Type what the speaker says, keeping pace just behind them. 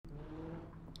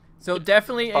So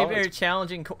definitely a very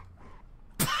challenging.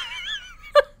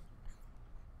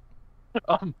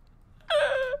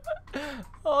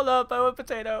 Hold up, I want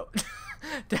potato.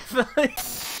 Definitely.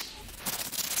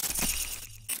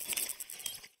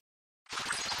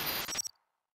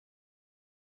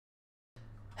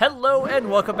 Hello and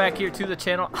welcome back here to the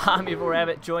channel. I'm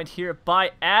EvlRabbit, joined here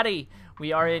by Addy.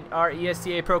 We are in our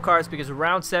ESDA Pro cars because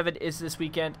round 7 is this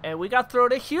weekend, and we got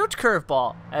thrown a huge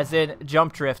curveball, as in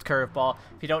jump drift curveball.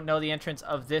 If you don't know the entrance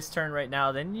of this turn right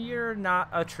now, then you're not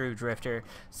a true drifter.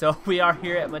 So we are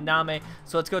here at MINAMI,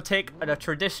 so let's go take a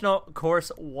traditional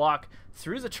course walk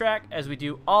through the track as we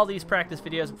do all these practice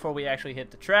videos before we actually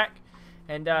hit the track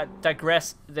and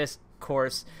digress this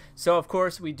course. So of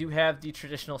course we do have the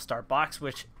traditional start box,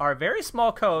 which are very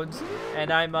small cones, and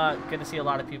I'm gonna see a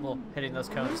lot of people hitting those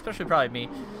cones, especially probably me.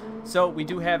 So we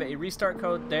do have a restart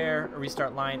code there, a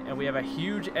restart line, and we have a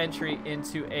huge entry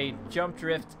into a jump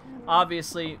drift,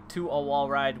 obviously to a wall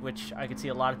ride, which I can see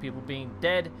a lot of people being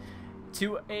dead,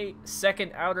 to a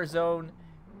second outer zone,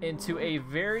 into a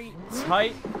very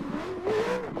tight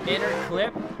inner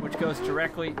clip, which goes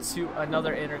directly to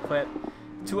another inner clip,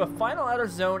 to a final outer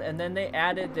zone, and then they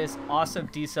added this awesome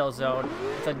decel zone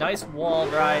with a nice wall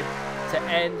ride to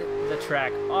end the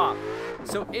track off.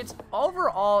 So it's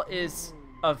overall is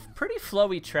a pretty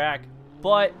flowy track,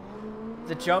 but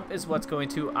the jump is what's going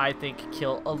to, I think,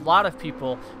 kill a lot of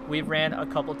people. We've ran a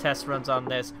couple test runs on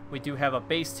this. We do have a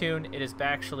base tune. It is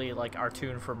actually like our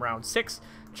tune from round 6,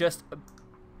 just a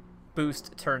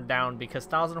boost turned down, because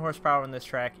 1,000 horsepower on this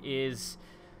track is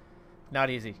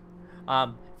not easy.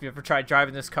 If you ever tried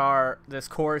driving this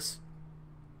course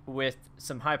with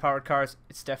some high-powered cars,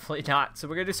 it's definitely not. So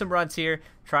we're gonna do some runs here,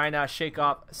 try and shake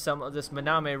off some of this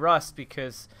Minami rust,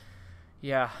 because,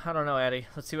 yeah, I don't know, Addy.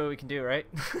 Let's see what we can do, right?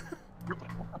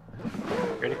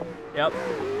 Ready? Yep.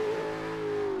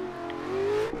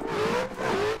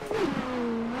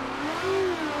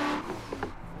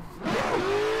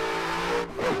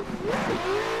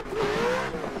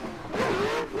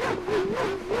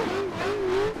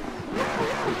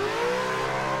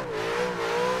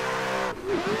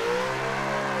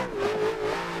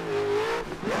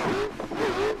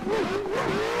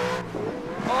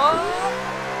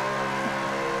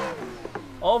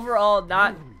 Overall,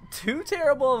 not too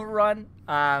terrible of a run.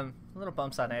 A little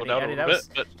bumps on Eddie. Well, Eddie, that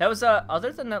was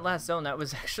other than that last zone, that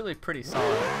was actually pretty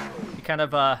solid. He kind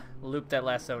of looped that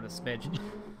last zone a smidge.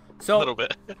 So a little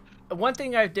bit. One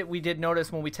thing we did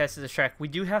notice when we tested this track, we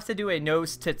do have to do a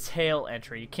nose to tail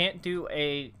entry. You can't do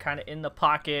a kind of in the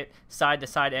pocket side to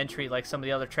side entry like some of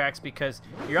the other tracks, because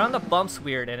you're on the bumps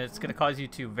weird, and it's going to cause you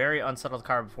to very unsettle the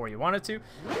car before you want it to.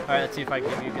 All right, let's see if I can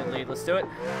give you a good lead. Let's do it.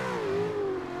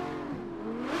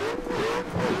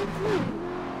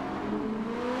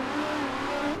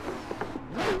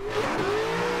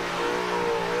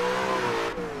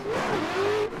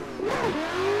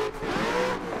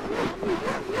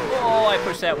 Oh, I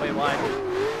pushed that way wide.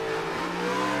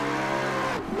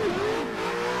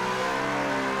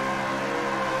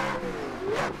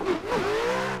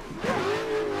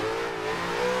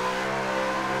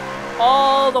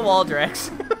 All the wall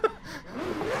drags.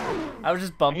 I was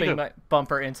just bumping my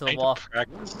bumper into the wall.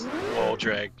 Practice wall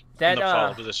drag that in the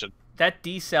follow position. That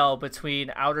decel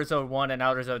between outer zone 1 and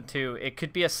outer zone 2, it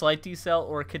could be a slight decel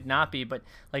or it could not be, but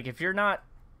like if you're not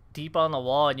deep on the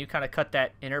wall and you kind of cut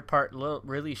that inner part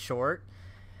really short,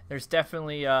 there's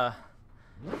definitely a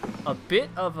bit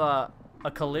of a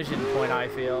collision point, I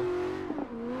feel.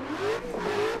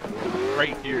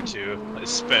 Right here too,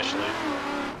 especially.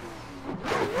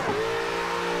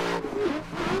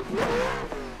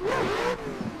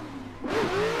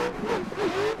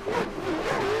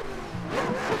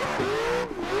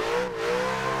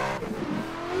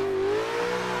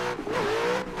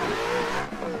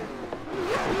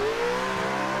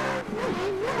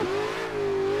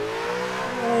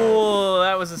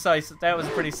 That was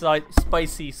a pretty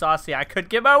spicy, saucy. I couldn't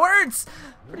get my words.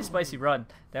 Pretty spicy run.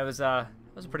 That was a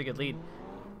pretty good lead.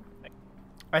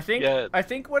 I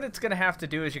think what it's gonna have to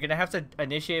do is you're gonna have to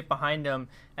initiate behind them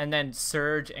and then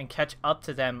surge and catch up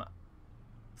to them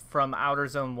from outer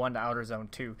zone 1 to outer zone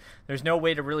 2. There's no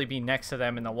way to really be next to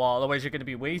them in the wall. Otherwise, you're gonna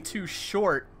be way too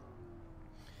short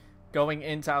going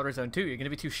into outer zone 2. You're gonna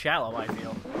be too shallow, I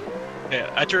feel.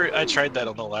 Yeah, I tried that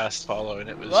on the last follow, and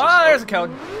it was. Oh, there's a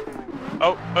cone.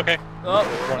 Oh, okay. Oh,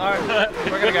 all right.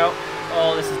 We're gonna go.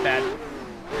 Oh, this is bad.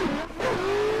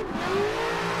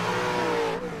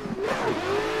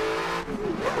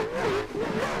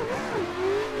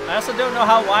 I also don't know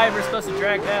how wide we're supposed to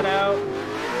drag that out.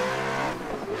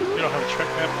 We don't have a track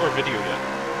map or video yet.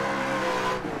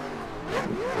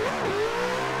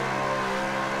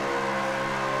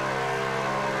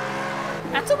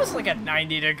 That's almost like a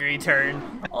 90-degree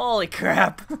turn. Holy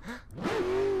crap.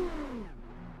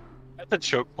 That's a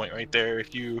choke point right there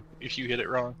if you hit it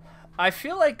wrong. I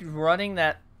feel like running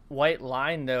that white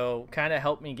line, though, kind of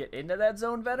helped me get into that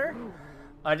zone better.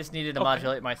 I just needed to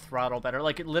modulate my throttle better.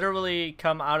 Like, it literally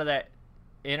come out of that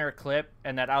inner clip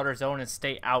and that outer zone and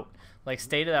stay out. Like,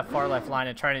 stay to that far left line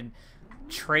and try to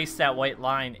trace that white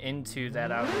line into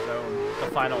that outer zone, the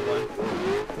final one.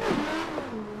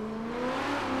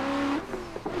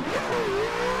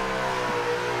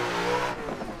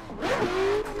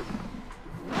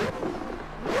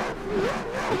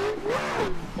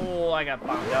 Oh, I got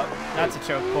bombed up. That's a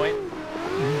choke point.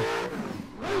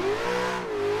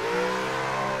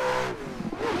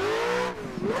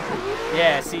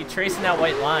 Yeah, see, tracing that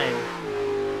white line.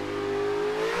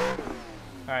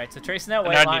 Alright, so tracing that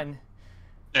white line.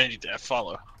 I need to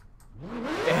follow.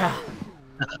 Yeah.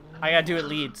 I gotta do it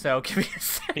lead, so give me a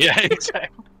second. Yeah,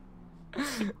 exactly.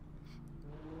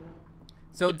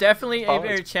 So definitely a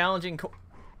very challenging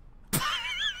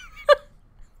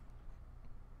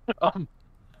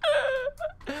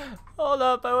Hold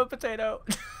up, I went potato.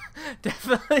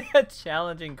 Definitely a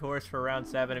challenging course for round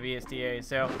 7 of ESDA.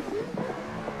 So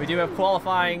we do have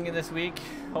qualifying this week.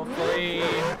 Hopefully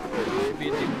we should be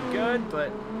doing good,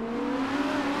 but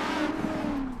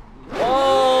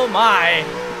oh my!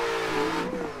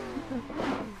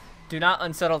 Do not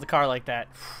unsettle the car like that.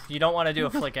 You don't want to do a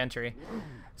flick entry.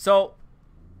 So,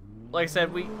 like I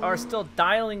said, we are still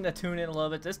dialing the tune in a little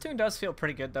bit. This tune does feel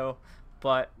pretty good though,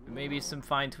 but maybe some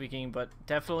fine tweaking, but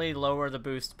definitely lower the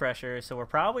boost pressure. So we're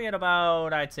probably at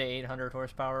about, I'd say, 800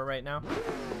 horsepower right now.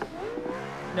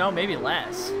 No, maybe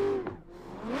less. 0%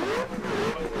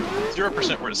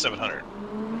 we're at 700.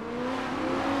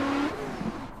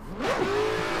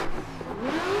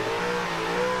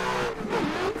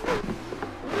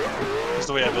 That's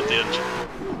the way I built the engine.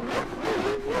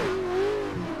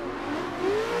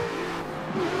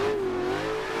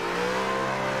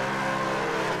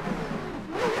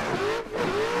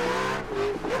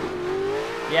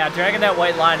 Yeah, dragging that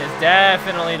white line is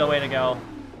definitely the way to go.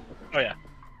 Oh yeah.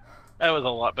 That was a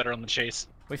lot better on the chase.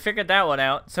 We figured that one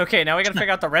out. So okay, now we gotta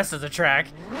figure out the rest of the track.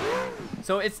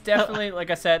 So it's definitely,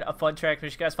 like I said, a fun track.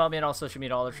 Make sure you guys follow me on all social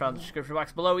media, all the links in the description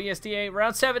box below. ESDA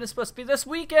round 7 is supposed to be this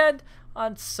weekend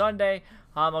on Sunday.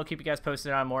 I'll keep you guys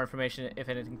posted on more information if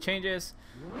anything changes.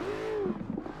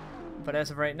 But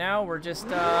as of right now, we're just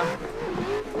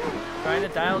trying to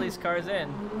dial these cars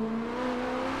in.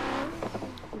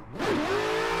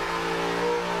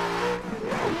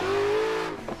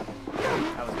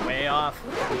 That was way off.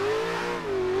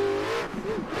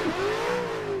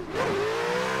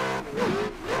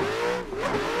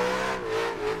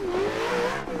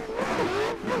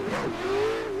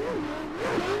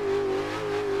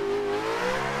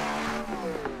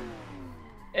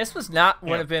 This was not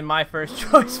would have been my first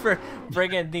choice for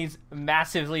bringing these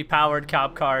massively powered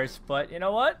cop cars, but you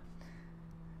know what?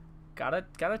 Gotta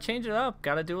change it up.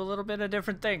 Gotta do a little bit of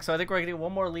different things. So I think we're gonna get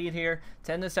one more lead here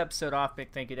to end this episode off.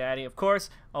 Big thank you to Addy, of course,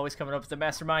 always coming up with the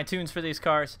mastermind tunes for these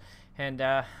cars. And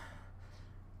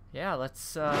yeah,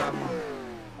 let's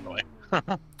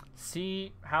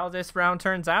see how this round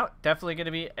turns out. Definitely gonna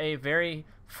be a very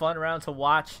fun round to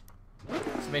watch. So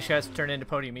make sure you guys turn into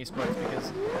Podium Esports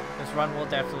because this run will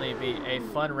definitely be a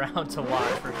fun round to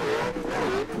watch for sure.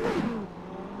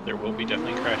 There will be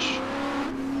definitely a crash.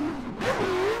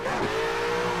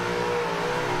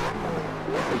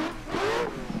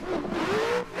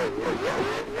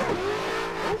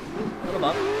 Put him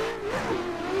up.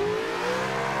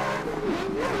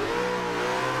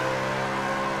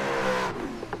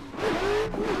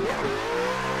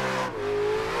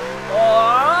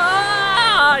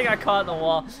 I got caught in the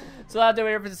wall. So that'll do it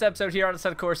here for this episode here on the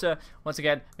Assetto Corsa. Once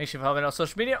again, make sure you follow me on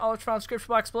social media, all the found in the description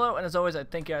box below. And as always, I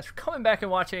thank you guys for coming back and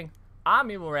watching. I'm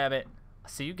EvlRabbit. I'll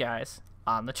see you guys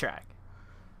on the track.